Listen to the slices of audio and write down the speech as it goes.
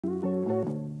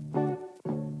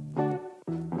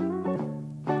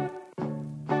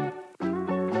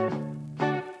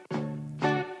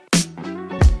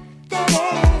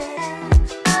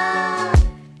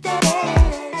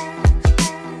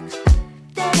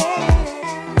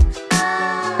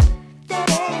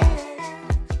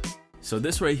So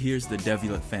this right here is the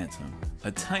Devialet Phantom,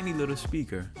 a tiny little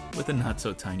speaker with a not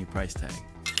so tiny price tag.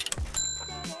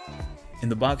 In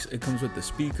the box, it comes with the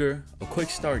speaker, a quick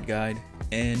start guide,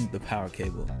 and the power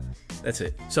cable. That's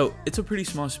it. So it's a pretty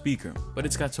small speaker, but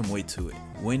it's got some weight to it.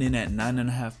 Weighing in at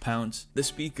 9.5 pounds, this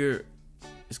speaker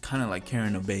is kind of like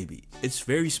carrying a baby. It's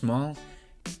very small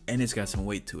and it's got some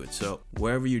weight to it. So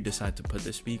wherever you decide to put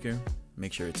this speaker,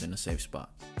 make sure it's in a safe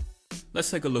spot.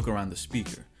 Let's take a look around the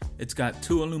speaker. It's got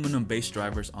two aluminum bass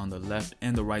drivers on the left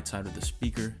and the right side of the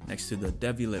speaker next to the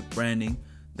Devialet branding.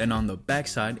 Then on the back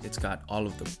side, it's got all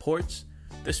of the ports.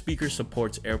 The speaker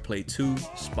supports AirPlay 2,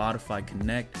 Spotify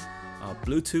Connect,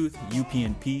 Bluetooth,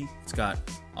 UPnP. It's got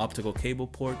optical cable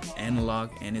port, analog,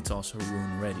 and it's also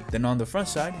room ready. Then on the front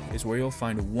side is where you'll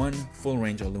find one full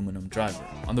range aluminum driver.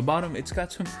 On the bottom, it's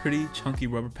got some pretty chunky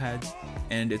rubber pads,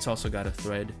 and it's also got a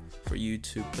thread for you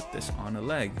to put this on a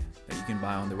leg that you can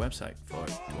buy on their website for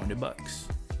 200 bucks.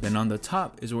 Then on the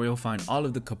top is where you'll find all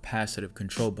of the capacitive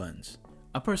control buttons.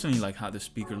 I personally like how the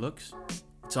speaker looks.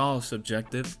 It's all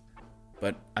subjective,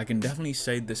 but I can definitely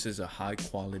say this is a high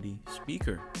quality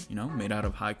speaker, made out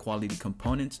of high quality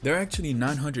components. There are actually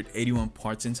 981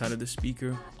 parts inside of the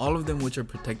speaker, all of them which are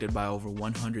protected by over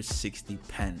 160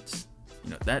 pens.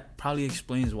 That probably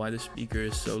explains why the speaker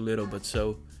is so little but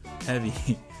so heavy.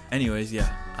 Anyways,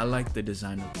 yeah, I like the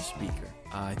design of the speaker.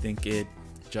 I think it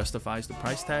justifies the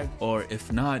price tag, or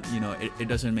if not, it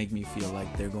doesn't make me feel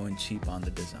like they're going cheap on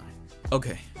the design.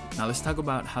 Okay, now let's talk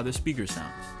about how the speaker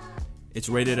sounds. It's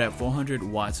rated at 400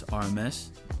 watts RMS.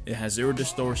 It has zero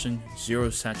distortion, zero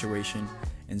saturation,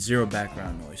 and zero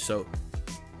background noise. So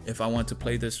if I want to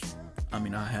play this,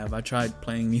 I tried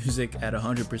playing music at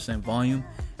 100% volume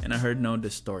and I heard no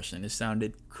distortion. It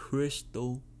sounded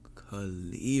crystal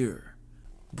clear.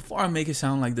 Before I make it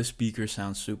sound like the speaker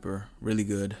sounds really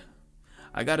good,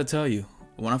 I gotta tell you,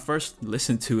 when I first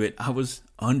listened to it, I was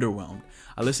underwhelmed.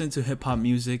 I listened to hip hop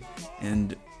music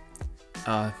and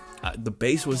the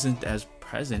bass wasn't as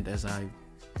present as I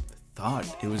thought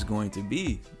it was going to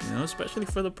be, especially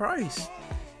for the price.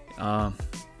 I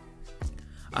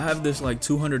have this like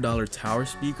 $200 tower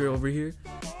speaker over here,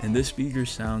 and this speaker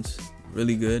sounds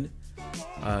really good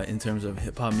in terms of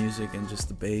hip hop music and just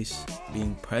the bass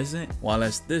being present. While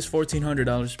as this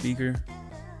 $1,400 speaker,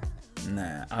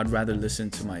 nah, I'd rather listen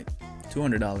to my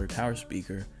 $200 tower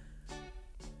speaker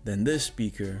than this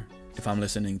speaker if I'm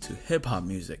listening to hip hop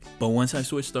music. But once I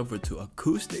switched over to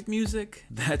acoustic music,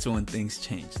 that's when things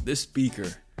changed. This speaker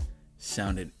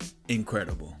sounded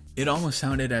incredible. It almost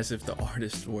sounded as if the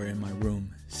artists were in my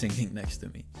room singing next to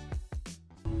me.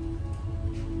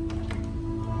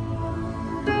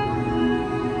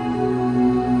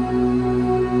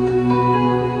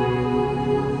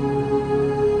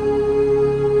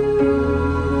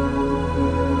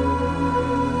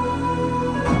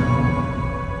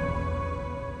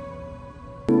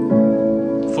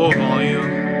 Full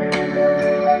volume.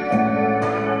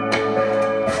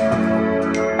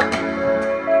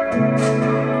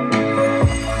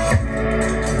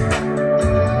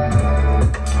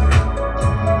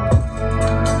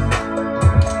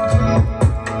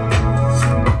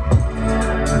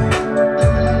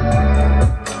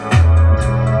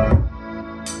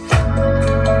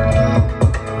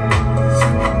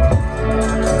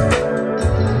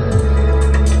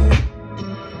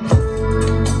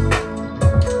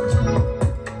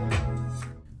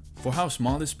 For how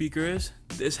small the speaker is,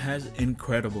 this has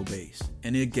incredible bass,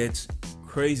 and it gets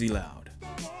crazy loud.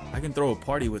 I can throw a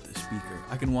party with the speaker.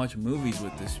 I can watch movies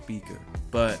with this speaker.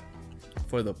 But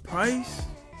for the price,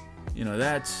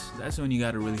 that's when you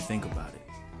gotta really think about it.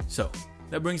 So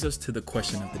that brings us to the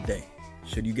question of the day.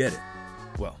 Should you get it?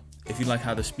 Well, if you like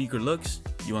how the speaker looks,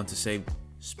 you want to save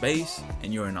space,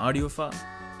 and you're an audiophile,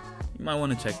 you might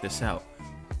want to check this out.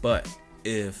 But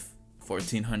if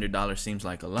 $1,400 seems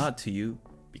like a lot to you,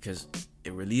 because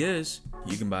it really is,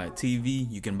 you can buy a TV,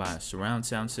 you can buy a surround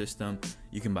sound system,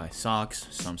 you can buy socks,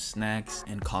 some snacks,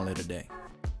 and call it a day.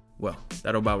 Well,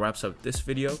 that about wraps up this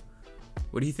video.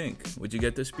 What do you think? Would you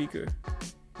get this speaker?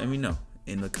 Let me know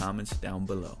in the comments down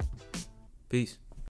below. Peace.